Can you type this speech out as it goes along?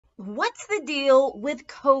What's the deal with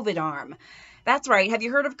COVID arm? That's right. Have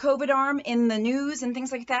you heard of COVID arm in the news and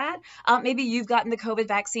things like that? Maybe you've gotten the COVID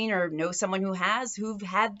vaccine or know someone who has, who've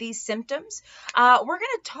had these symptoms. We're going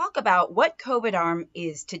to talk about what COVID arm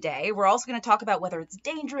is today. We're also going to talk about whether it's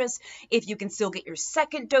dangerous, if you can still get your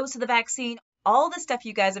second dose of the vaccine. All the stuff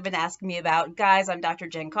you guys have been asking me about. Guys, I'm Dr.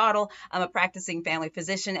 Jen Caudle. I'm a practicing family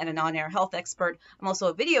physician and a non-air health expert. I'm also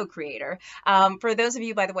a video creator. For those of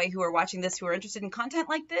you, by the way, who are watching this, who are interested in content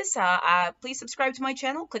like this, please subscribe to my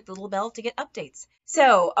channel. Click the little bell to get updates.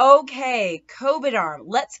 So, okay, COVID arm.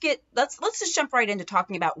 Let's just jump right into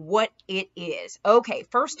talking about what it is. Okay,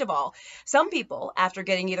 first of all, some people, after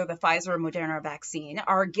getting either the Pfizer or Moderna vaccine,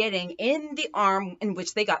 are getting in the arm in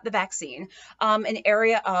which they got the vaccine, an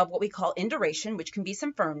area of what we call induration, which can be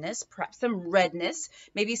some firmness, perhaps some redness,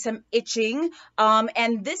 maybe some itching,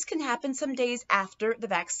 and this can happen some days after the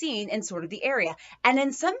vaccine in sort of the area. And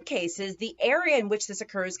in some cases, the area in which this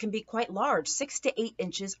occurs can be quite large, 6 to 8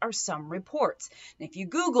 inches are some reports. And if you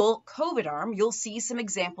Google COVID arm, you'll see some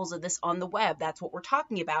examples of this on the web. That's what we're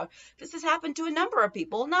talking about. This has happened to a number of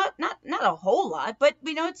people, not a whole lot, but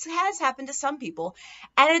we know it has happened to some people,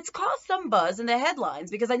 and it's caused some buzz in the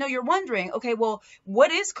headlines because I know you're wondering, okay, well,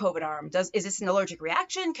 what is COVID arm? Is this an allergic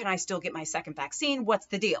reaction? Can I still get my second vaccine? What's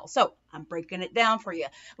the deal? So I'm breaking it down for you.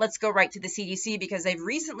 Let's go right to the CDC because they've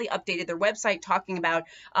recently updated their website talking about,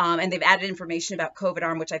 and they've added information about COVID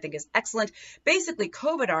arm, which I think is excellent. Basically,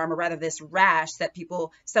 COVID arm, or rather this rash that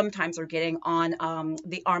people sometimes are getting on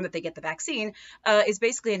the arm that they get the vaccine, is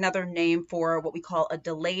basically another name for what we call a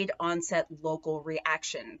delayed onset local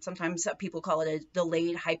reaction. Sometimes people call it a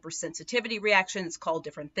delayed hypersensitivity reaction. It's called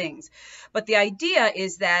different things. But the idea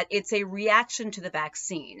is that it's a reaction to the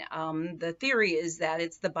vaccine. The theory is that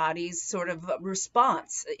it's the body's sort of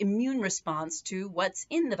response, immune response to what's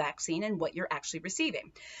in the vaccine and what you're actually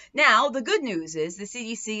receiving. Now, the good news is the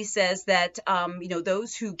CDC says that,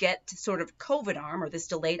 those who get sort of COVID arm or this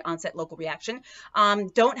delayed onset local reaction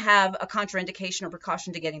don't have a contraindication or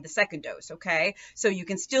precaution to getting the second dose, okay? So you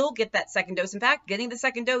can still get that second dose. In fact, getting the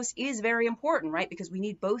second dose is very important, right? Because we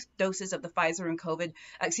need both doses of the Pfizer and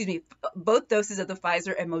both doses of the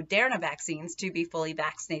Pfizer and Moderna vaccines to be fully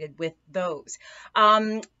vaccinated with those.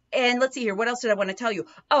 And let's see here, what else did I want to tell you?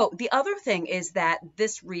 Oh, the other thing is that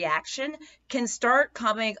this reaction can start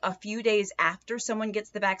coming a few days after someone gets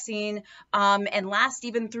the vaccine and last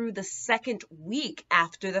even through the second week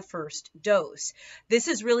after the first dose. This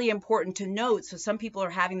is really important to note. So some people are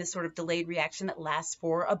having this sort of delayed reaction that lasts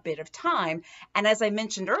for a bit of time. And as I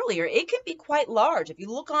mentioned earlier, it can be quite large. If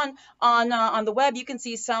you look on the web, you can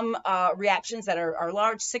see some reactions that are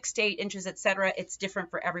large, 6 to 8 inches, etc. It's different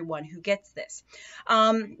for everyone who gets this.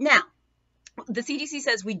 Now, the CDC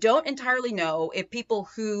says we don't entirely know if people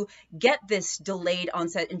who get this delayed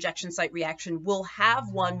onset injection site reaction will have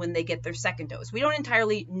one when they get their second dose. We don't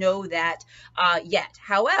entirely know that yet.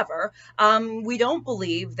 However, we don't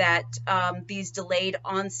believe that these delayed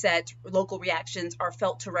onset local reactions are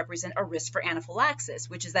felt to represent a risk for anaphylaxis,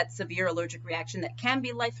 which is that severe allergic reaction that can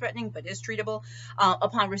be life-threatening but is treatable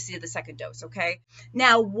upon receipt of the second dose, okay?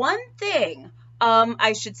 Now, one thing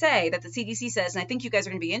I should say that the CDC says, and I think you guys are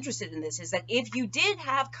going to be interested in this, is that if you did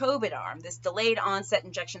have COVID arm, this delayed onset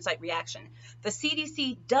injection site reaction, the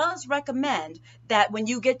CDC does recommend that when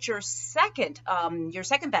you get your second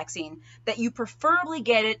vaccine, that you preferably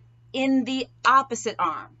get it in the opposite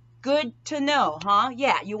arm. Good to know, huh?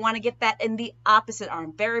 Yeah, you want to get that in the opposite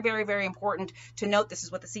arm. Very, very, very important to note. This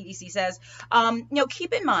is what the CDC says.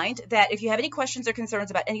 Keep in mind that if you have any questions or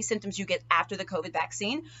concerns about any symptoms you get after the COVID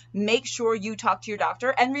vaccine, make sure you talk to your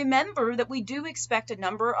doctor. And remember that we do expect a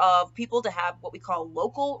number of people to have what we call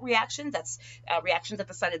local reactions. That's reactions at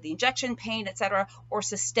the site of the injection, pain, etc., or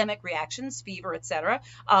systemic reactions, fever, etc.,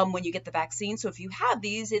 when you get the vaccine. So if you have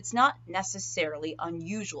these, it's not necessarily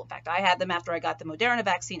unusual. In fact, I had them after I got the Moderna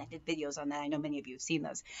vaccine. I did videos on that. I know many of you have seen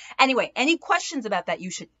those. Anyway, any questions about that,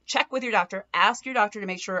 you should check with your doctor. Ask your doctor to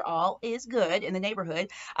make sure all is good in the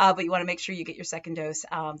neighborhood, but you want to make sure you get your second dose.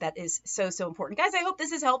 That is so, so important. Guys, I hope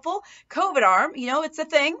this is helpful. COVID arm, it's a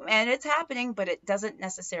thing and it's happening, but it doesn't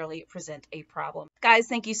necessarily present a problem. Guys,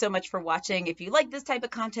 thank you so much for watching. If you like this type of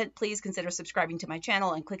content, please consider subscribing to my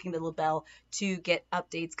channel and clicking the little bell to get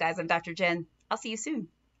updates. Guys, I'm Dr. Jen. I'll see you soon.